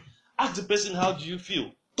to pray. Ask the person, how do you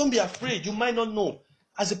feel? Don't be afraid. You might not know.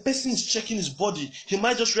 As the person is checking his body, he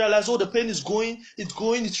might just realize, oh, the pain is going,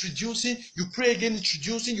 it's reducing. You pray again, it's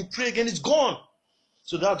reducing. You pray again, it's gone.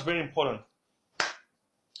 So that's very important.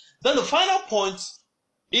 Then the final point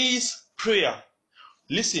is prayer.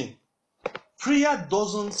 Listen, prayer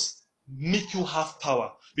doesn't make you have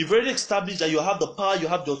power. We've already established that you have the power, you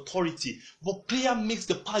have the authority. But prayer makes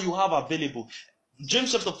the power you have available.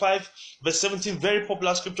 James chapter 5, verse 17, very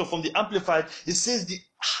popular scripture from the Amplified. It says the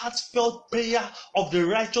heartfelt prayer of the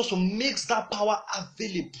righteous makes that power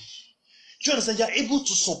available. Do you understand? You're able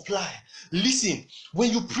to supply. Listen,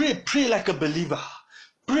 when you pray, pray like a believer.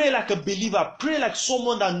 Pray like a believer. Pray like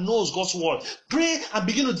someone that knows God's word. Pray and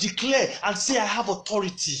begin to declare and say, I have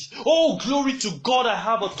authority. Oh, glory to God, I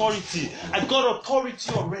have authority. I got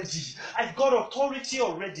authority already. I got authority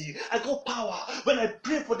already. I got power. When I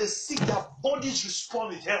pray for the sick, their bodies respond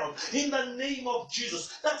with health. In the name of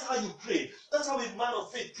Jesus. That's how you pray. That's how a man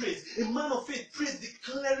of faith prays. A man of faith prays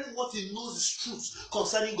declaring what he knows is truth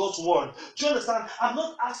concerning God's word. Do you understand? I'm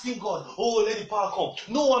not asking God, oh, let the power come.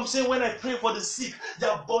 No, I'm saying when I pray for the sick,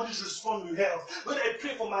 their their bodies respond with health. When I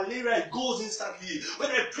pray for malaria, it goes instantly. When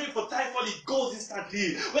I pray for typhoid, it goes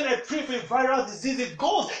instantly. When I pray for a viral disease, it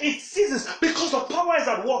goes. It ceases because the power is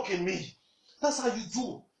at work in me. That's how you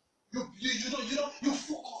do. You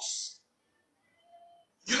focus.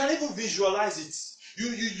 You can even visualize it.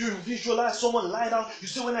 You visualize someone lie down. You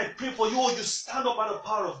say, when I pray for you, you stand up by the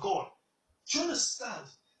power of God. Do you understand?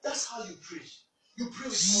 That's how you pray. You pray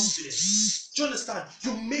with confidence. Do you understand?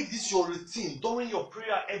 You make this your routine during your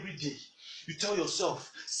prayer every day. You tell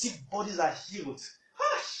yourself, sick bodies are healed.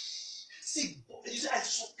 Sick bodies. You say, I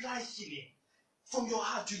supply healing. From your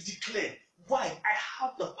heart, you declare, why? I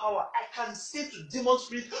have the power. I can say to demon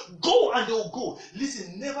spirits, go, and they will go.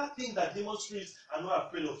 Listen, never think that demon spirits are not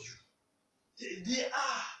afraid of you. They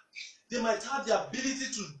are. They might have the ability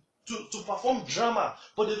to perform drama,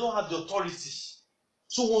 but they don't have the authority.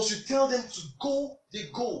 So once you tell them to go, they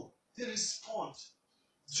go. They respond.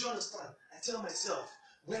 Do you understand? I tell myself,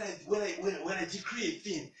 when I decree a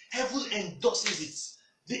thing, heaven endorses it.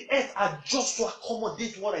 The earth adjusts to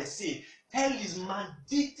accommodate what I say. Hell is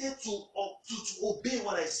mandated to obey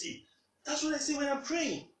what I say. That's what I say when I'm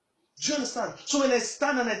praying. Do you understand? So when I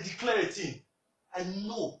stand and I declare a thing, I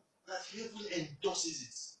know that heaven endorses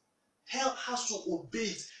it. Hell has to obey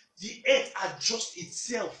it. The earth adjusts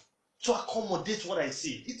itself to accommodate what I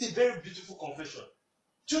say. It's a very beautiful confession.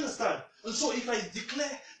 Do you understand? And so if I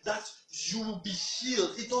declare that you will be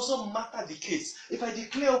healed, it doesn't matter the case. If I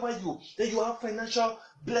declare over you that you have financial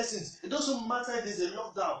blessings, it doesn't matter if there's a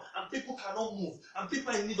lockdown and people cannot move and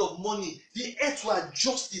people are in need of money. The earth will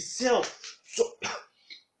adjust itself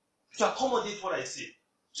to accommodate what I say.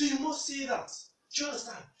 So you must say that. Do you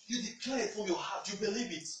understand? You declare it from your heart. You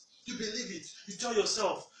believe it. You believe it. You tell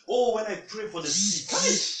yourself, oh, when I pray for the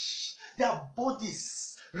sick, their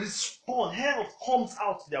bodies respond. Health comes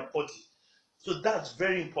out of their body. So that's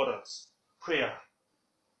very important. Prayer.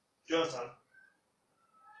 Do you understand?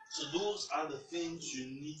 So those are the things you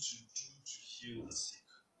need to do to heal the sick.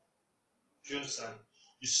 Do you understand?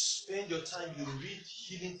 You spend your time, you read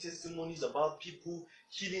healing testimonies about people,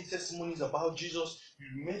 healing testimonies about Jesus.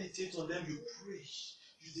 You meditate on them, you pray,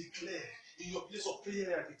 you declare. In your place of prayer,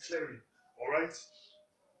 you are declaring. Alright?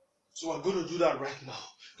 So I'm going to do that right now.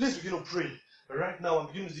 Please begin to pray. Right now, I'm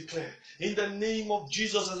beginning to declare, in the name of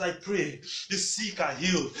Jesus, as I pray, the sick are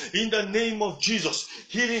healed. In the name of Jesus,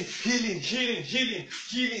 healing, healing, healing, healing,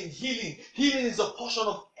 healing, healing. Healing is a portion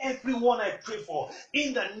of everyone I pray for.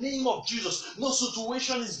 In the name of Jesus, no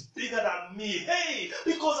situation is bigger than me. Hey,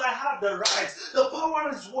 because I have the right. The power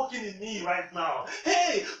is working in me right now.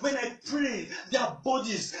 Hey, when I pray, their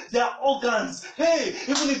bodies, their organs, hey,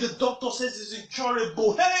 even if the doctor says it's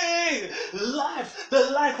incurable, hey, life,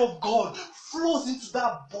 the life of God flows into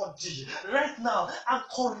that body right now and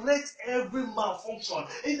corrects every malfunction.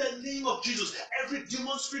 In the name of Jesus, every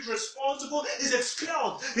demon spirit responsible is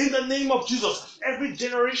expelled. In the name of Jesus, every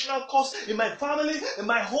generational curse in my family, in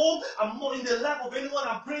my home, and more in the life of anyone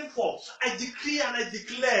I'm praying for, I decree and I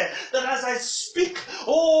declare that as I speak,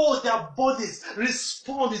 oh, their bodies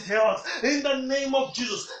respond with health. In the name of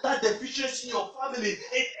Jesus, that deficiency in your family,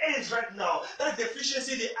 it ends right now. That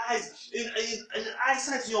deficiency in the eyes, in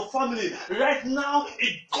eyesight in your family, right now,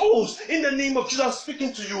 it goes. In the name of Jesus, I'm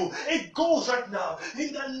speaking to you. It goes right now.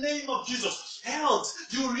 In the name of Jesus. Health.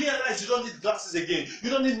 You realize you don't need glasses again. You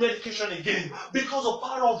don't need medication again. Because the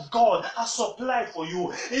power of God has supplied for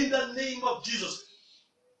you. In the name of Jesus.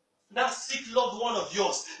 That sick loved one of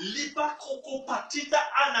yours, Liba Coco Patita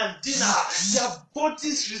Anandina, their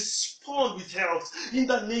bodies respond with health in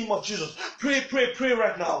the name of Jesus. Pray, pray, pray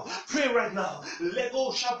right now. Pray right now.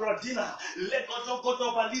 Lego Shabradina, Lego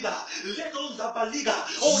Dogodo Balida, Lego Zabaliga.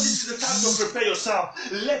 Oh, this is the time to prepare yourself.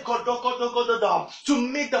 Lego Dogodo to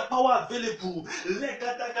make the power available. Lego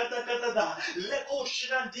Dagadagada, Lego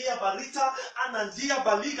Shirandia Barita, Anandia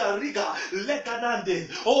Baliga Riga, Leganande.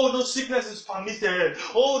 Oh, no sickness is permitted.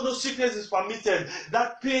 Oh, no sickness is permitted.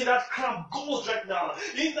 That pain, that cramp goes right now.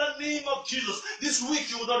 In the name of Jesus. This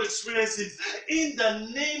week you will not experience it. In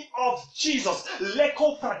the name of Jesus.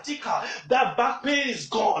 Leko pratika. That back pain is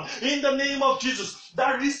gone. In the name of Jesus.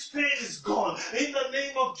 That wrist pain is gone. In the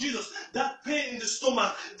name of Jesus. That pain in the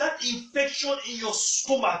stomach. That infection in your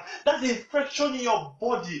stomach. That infection in your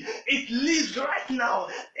body. It leaves right now.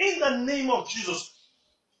 In the name of Jesus.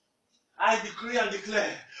 I decree and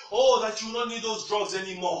declare, Oh, that you will not need those drugs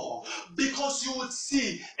anymore. Because you would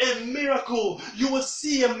see a miracle. You will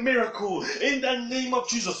see a miracle in the name of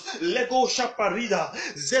Jesus. Lego shaparida.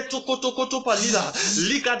 Zeto koto koto palida.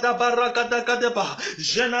 Ligada baragada gadeba.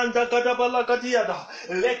 Jenanda gadabala gadiada.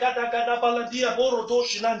 Legada gadabala dia borodo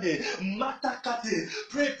shinande. Matakate.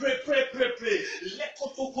 Pray, pray, pray, pray, pray.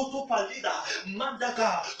 Lekoto koto palida.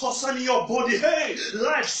 Mandaka. Concerning your body. Hey,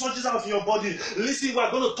 life surges out of your body. Listen,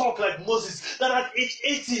 we're going to talk like Moses. That at age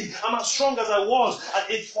 80, I'm as strong as I was at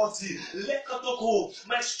age 40. Lekotoko.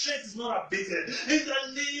 My strength is not abated. In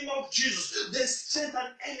the name of Jesus, there's strength and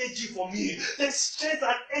energy for me. There's strength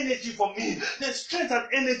and energy for me. There's strength and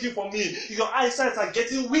energy for me. Your eyesight are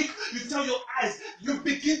getting weak. You tell your eyes, you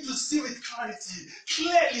begin to see with clarity.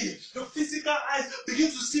 Clearly, your physical eyes begin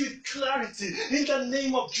to see with clarity. In the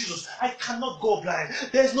name of Jesus, I cannot go blind.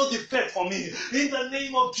 There's no defect for me. In the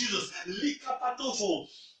name of Jesus, Likapatofo.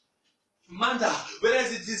 Manda, whether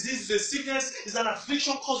it's a disease, it's a sickness, it's an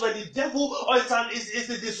affliction caused by the devil, or it's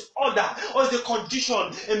a disorder, or it's a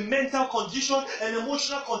condition, a mental condition, an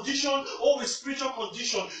emotional condition, or a spiritual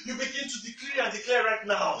condition. You begin to declare and declare right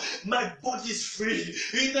now, my body is free.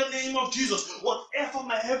 In the name of Jesus, whatever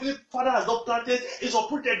my heavenly Father has not planted is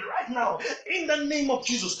uprooted right now. In the name of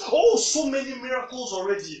Jesus. Oh, so many miracles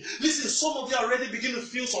already. Listen, some of you already begin to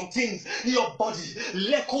feel some things in your body.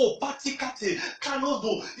 Leko, patikate,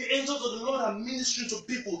 kanodo. The angels of the Lord are ministering to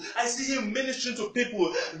people. I see him ministering to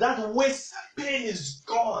people. That waist pain is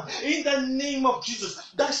gone. In the name of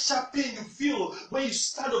Jesus. That sharp pain you feel when you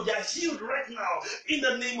stand up, you are healed right now. In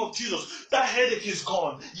the name of Jesus. That headache is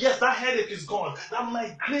gone. Yes, that headache is gone. That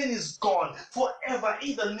migraine is gone forever.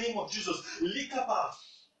 In the name of Jesus. Likapa.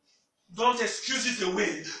 Don't excuse it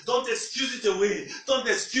away. Don't excuse it away. Don't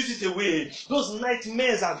excuse it away. Those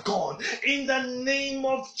nightmares are gone. In the name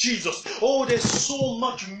of Jesus. Oh, there's so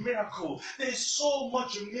much miracle. There's so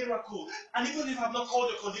much miracle. And even if I've not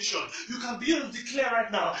called the condition, you can be able to declare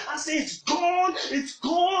right now and say, it's gone, it's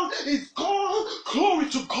gone, it's gone. Glory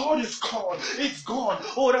to God, it's gone. It's gone.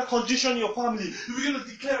 Oh, that condition in your family, you begin to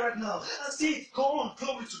declare right now and say, it's gone.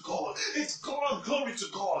 Glory to God. It's gone. Glory to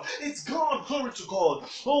God. It's gone. Glory to God.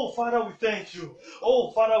 Oh, Father, we thank you. Oh,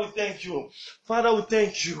 Father, we thank you. Father, we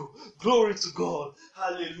thank you. Glory to God.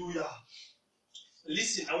 Hallelujah.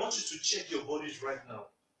 Listen, I want you to check your bodies right now.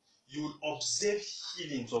 You will observe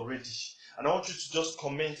healings already. And I want you to just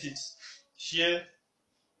comment it here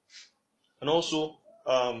and also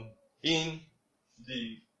in the,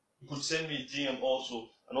 you could send me a DM also,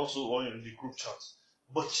 and also on in the group chat.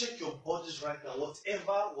 But check your bodies right now.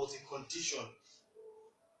 Whatever was in condition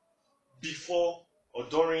before or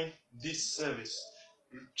during this service,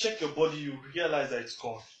 check your body, you realize that it's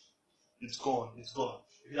gone. It's gone. It's gone.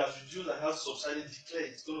 If it has reduced and has subsided, declare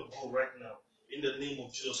it's going to go right now in the name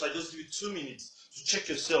of Jesus. So I just give you 2 minutes to check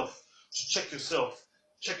yourself, check yourself,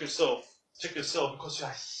 because you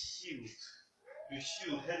are healed. You're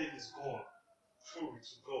healed. Headache is gone. Glory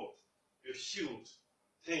to God. You're healed.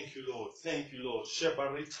 Thank you, Lord. Thank you, Lord.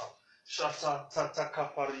 Shebarita. Shata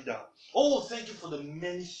Tataka Parida. Oh, thank you for the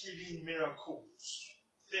many healing miracles.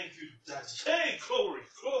 Thank you, Daddy. Hey, glory,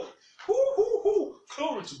 glory. Hoo, hoo, hoo.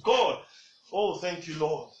 Glory to God. Oh, thank you,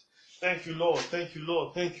 Lord. Thank you, Lord. Thank you,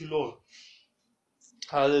 Lord. Thank you, Lord.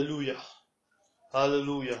 Hallelujah.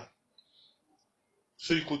 Hallelujah.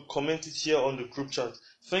 So you could comment it here on the group chat.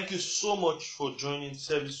 Thank you so much for joining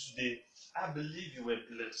service today. I believe you were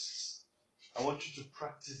blessed. I want you to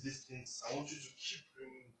practice these things. I want you to keep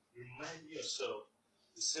reminding yourself.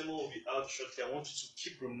 The sermon will be out shortly. I want you to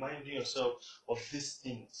keep reminding yourself of these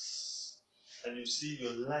things. And you see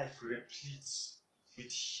your life replete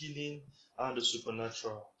with healing and the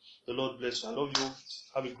supernatural. The Lord bless you. I love you.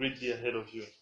 Have a great day ahead of you.